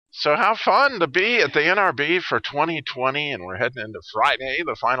So how fun to be at the NRB for 2020, and we're heading into Friday,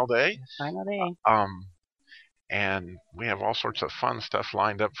 the final day. Final day. And we have all sorts of fun stuff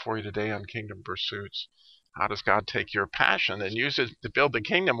lined up for you today on Kingdom Pursuits. How does God take your passion and use it to build the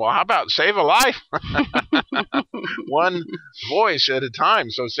kingdom? Well, how about save a life? One voice at a time.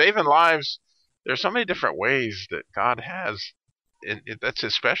 So saving lives, there's so many different ways that God has. That's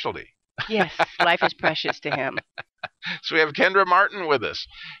his specialty. Yes, life is precious to him. So we have Kendra Martin with us,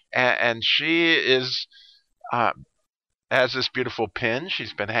 and she is has this beautiful pin.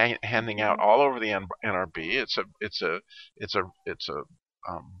 She's been handing out all over the NRB.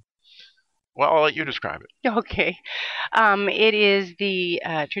 Well, I'll let you describe it. Okay. It is the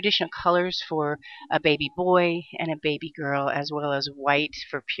traditional colors for a baby boy and a baby girl, as well as white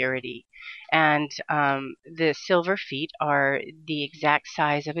for purity. And the silver feet are the exact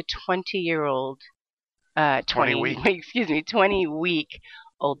size of a 20-year-old, 20-week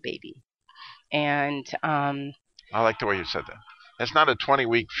old baby. And I like the way you said that. It's not a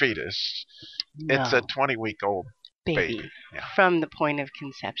 20-week fetus. No. It's a 20-week-old baby. Yeah. From the point of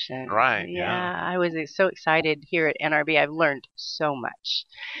conception. Right. Yeah. I was so excited here at NRB. I've learned so much.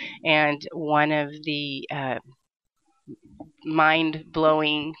 And one of the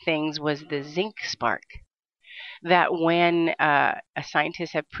mind-blowing things was the zinc spark. That when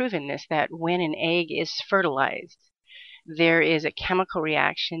scientists have proven this, that when an egg is fertilized, there is a chemical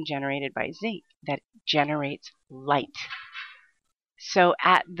reaction generated by zinc that generates light. So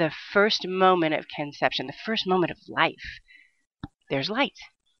at the first moment of conception, the first moment of life, there's light.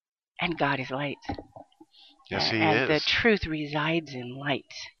 And God is light. Yes, he and is. The truth resides in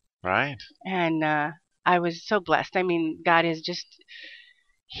light. Right. And I was so blessed. I mean, God is just,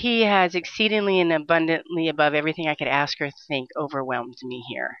 he has exceedingly and abundantly above everything I could ask or think overwhelmed me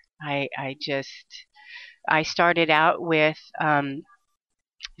here. I started out with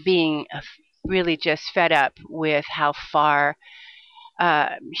being really just fed up with how far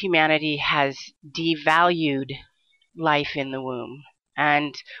humanity has devalued life in the womb,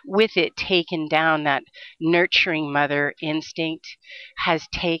 and with it taken down that nurturing mother instinct, has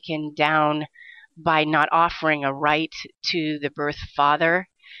taken down by not offering a right to the birth father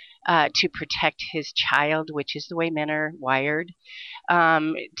to protect his child, which is the way men are wired,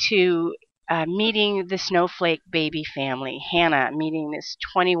 to meeting the snowflake baby family, Hannah meeting this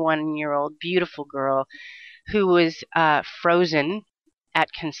 21-year-old beautiful girl who was frozen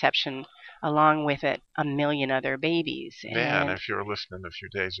at conception, along with it a million other babies. Yeah, and if you were listening a few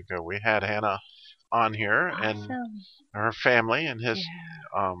days ago, we had Hannah on here. Awesome. And her family and his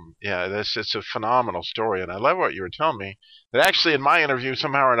it's a phenomenal story. And I love what you were telling me, that actually in my interview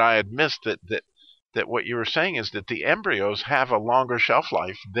somehow I had missed that what you were saying is that the embryos have a longer shelf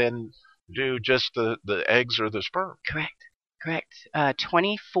life than do just the eggs or the sperm. Correct.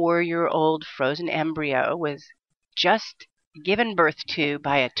 24-year-old frozen embryo was just given birth to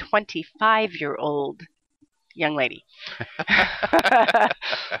by a 25-year-old young lady.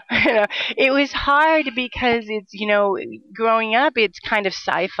 It was hard because it's, growing up, it's kind of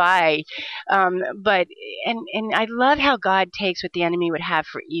sci-fi, but I love how God takes what the enemy would have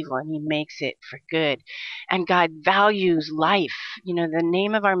for evil and he makes it for good. And God values life. The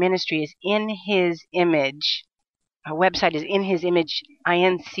name of our ministry is In His Image. Our website is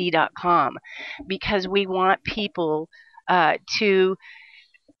inhisimageinc.com, because we want people to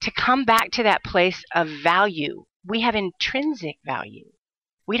come back to that place of value. We have intrinsic value.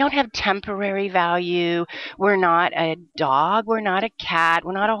 We don't have temporary value. We're not a dog. We're not a cat.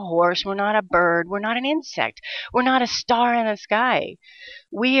 We're not a horse. We're not a bird. We're not an insect. We're not a star in the sky.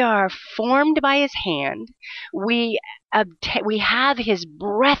 We are formed by his hand. We have his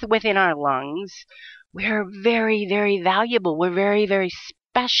breath within our lungs. We're very, very valuable. We're very, very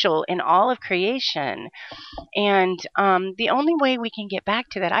special in all of creation. And the only way we can get back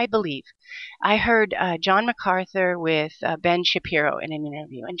to that, I believe, I heard John MacArthur with Ben Shapiro in an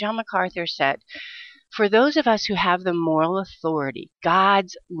interview, and John MacArthur said, for those of us who have the moral authority,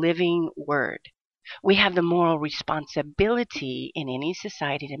 God's living word, we have the moral responsibility in any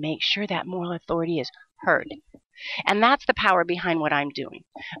society to make sure that moral authority is heard. And that's the power behind what I'm doing.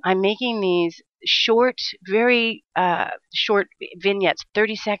 I'm making these short, very short vignettes,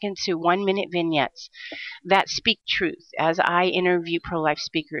 30 second to 1 minute vignettes that speak truth. As I interview pro-life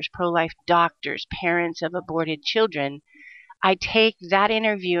speakers, pro-life doctors, parents of aborted children, I take that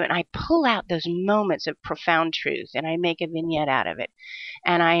interview and I pull out those moments of profound truth and I make a vignette out of it.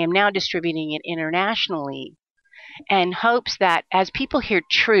 And I am now distributing it internationally in hopes that as people hear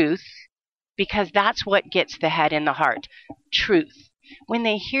truth, because that's what gets the head and the heart, truth. when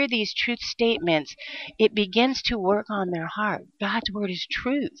they hear these truth statements, it begins to work on their heart. God's word is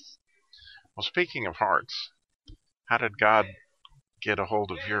truth. Well, speaking of hearts, how did God get a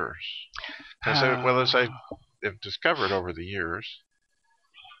hold of yours? As I have discovered over the years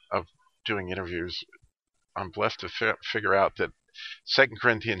of doing interviews, I'm blessed to figure out that 2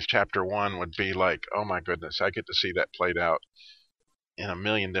 Corinthians chapter 1 would be like, oh my goodness, I get to see that played out in a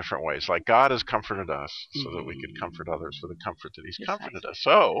million different ways. Like God has comforted us so that we could comfort others with the comfort that He's comforted us.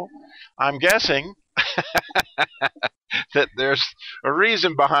 So I'm guessing that there's a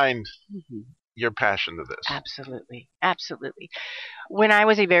reason behind your passion to this. Absolutely. Absolutely. When I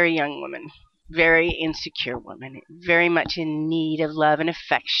was a very young woman, very insecure woman, very much in need of love and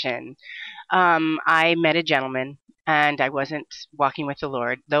affection, I met a gentleman, and I wasn't walking with the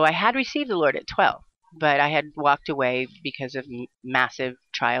Lord, though I had received the Lord at 12. But I had walked away because of massive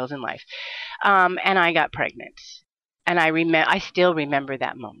trials in life. And I got pregnant. And I still remember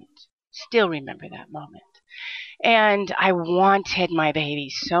that moment. Still remember that moment. And I wanted my baby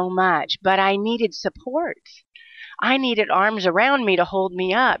so much, but I needed support. I needed arms around me to hold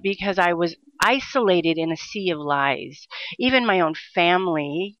me up because I was isolated in a sea of lies. Even my own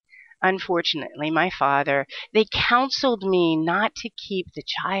family, unfortunately, my father, they counseled me not to keep the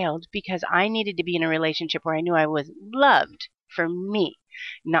child because I needed to be in a relationship where I knew I was loved for me,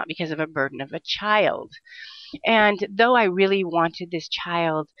 not because of a burden of a child. And though I really wanted this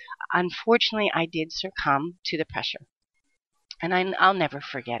child, unfortunately, I did succumb to the pressure. And I'll never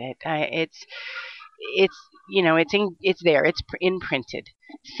forget it. It's it's there. It's imprinted.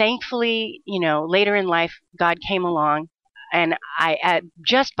 Thankfully, later in life, God came along, and I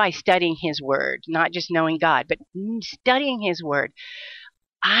just by studying His Word, not just knowing God, but studying His Word,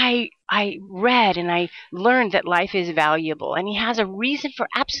 I read and I learned that life is valuable, and He has a reason for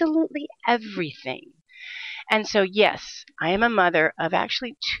absolutely everything. And so, yes, I am a mother of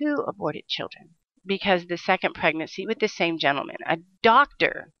actually 2 aborted children because the second pregnancy with the same gentleman, a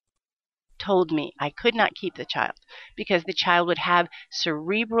doctor told me I could not keep the child because the child would have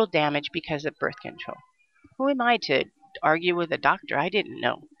cerebral damage because of birth control. Who am I to argue with a doctor? I didn't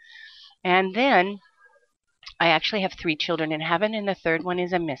know. And then I actually have 3 children in heaven, and the third one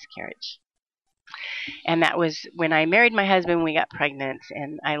is a miscarriage. And that was when I married my husband, we got pregnant,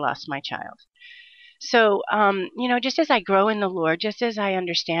 and I lost my child. So, just as I grow in the Lord, just as I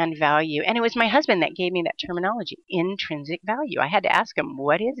understand value, and it was my husband that gave me that terminology, intrinsic value. I had to ask him,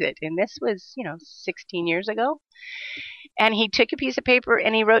 what is it? And this was, 16 years ago. And he took a piece of paper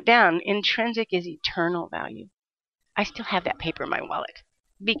and he wrote down, intrinsic is eternal value. I still have that paper in my wallet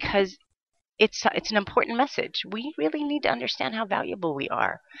because it's an important message. We really need to understand how valuable we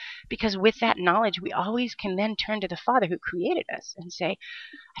are, because with that knowledge, we always can then turn to the Father who created us and say,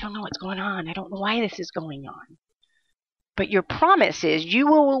 I don't know what's going on. I don't know why this is going on. But your promise is you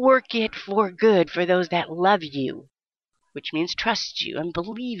will work it for good for those that love you, which means trust you and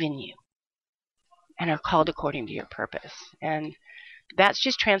believe in you and are called according to your purpose. And that's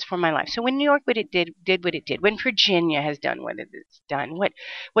just transformed my life. So when New York did what it did, when Virginia has done what it's done, what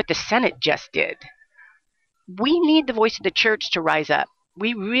the Senate just did, we need the voice of the church to rise up.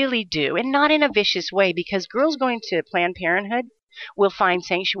 We really do, and not in a vicious way, because girls going to Planned Parenthood will find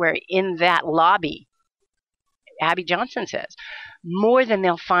sanctuary in that lobby, Abby Johnson says, more than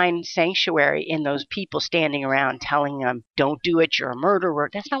they'll find sanctuary in those people standing around telling them, don't do it, you're a murderer.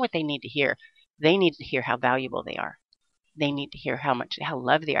 That's not what they need to hear. They need to hear how valuable they are. They need to hear how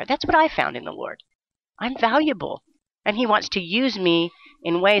loved they are. That's what I found in the Lord. I'm valuable. And He wants to use me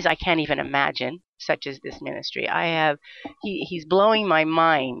in ways I can't even imagine, such as this ministry. He's blowing my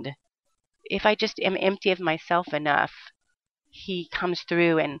mind. If I just am empty of myself enough, He comes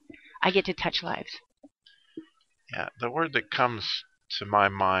through and I get to touch lives. Yeah, the word that comes to my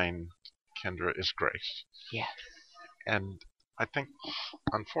mind, Kendra, is grace. Yes. And I think,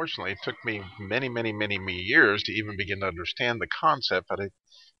 unfortunately, it took me many, many, many, many years to even begin to understand the concept. But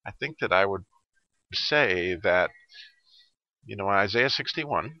I think that I would say that, Isaiah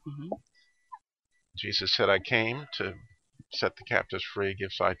 61, Jesus said, I came to set the captives free,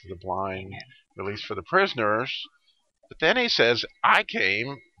 give sight to the blind, release for the prisoners. But then He says, I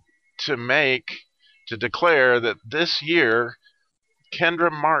came to declare that this year,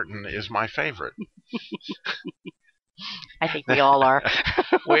 Kendra Martin is my favorite. I think we all are.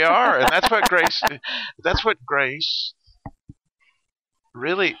 We are, and that's what grace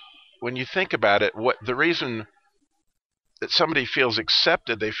really, when you think about it, what the reason that somebody feels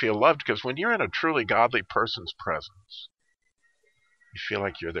accepted, they feel loved, because when you're in a truly godly person's presence, you feel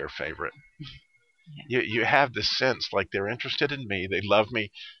like you're their favorite. You have this sense like they're interested in me, they love me,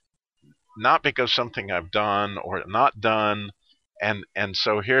 not because something I've done or not done, And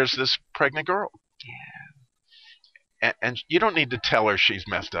so here's this pregnant girl. And you don't need to tell her she's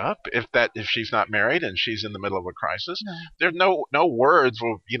messed up if she's not married and she's in the middle of a crisis. No. There's no words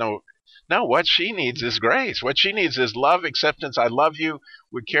will no, what she needs is grace. What she needs is love, acceptance. I love you.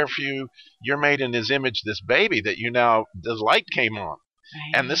 We care for you. You're made in His image. This baby that the light came on,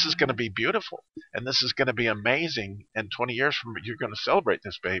 and this is going to be beautiful, and this is going to be amazing. And 20 years from you're going to celebrate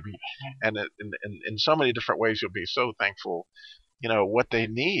this baby, and in so many different ways you'll be so thankful. What they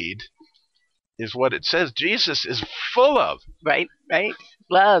need is what it says Jesus is full of. Right.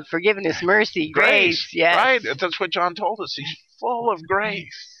 Love, forgiveness, mercy, grace. Yes. Right. That's what John told us. He's full of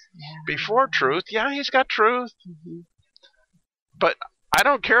grace. Yeah. Before truth, He's got truth. Mm-hmm. But I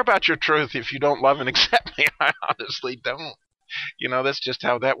don't care about your truth if you don't love and accept me. I honestly don't. That's just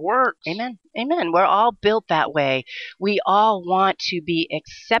how that works. Amen. We're all built that way. We all want to be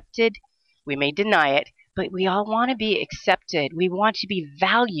accepted. We may deny it, but we all want to be accepted. We want to be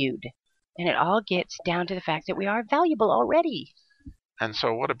valued. And it all gets down to the fact that we are valuable already. And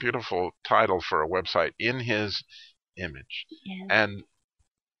so what a beautiful title for a website, In His Image. Yeah. And,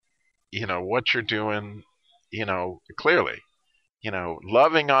 what you're doing, clearly,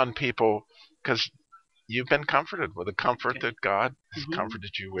 loving on people, because you've been comforted with a comfort that God has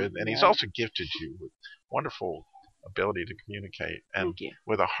comforted you with. And He's also gifted you with wonderful ability to communicate and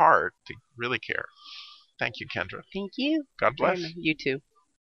with a heart to really care. Thank you, Kendra. Thank you. God bless. You too.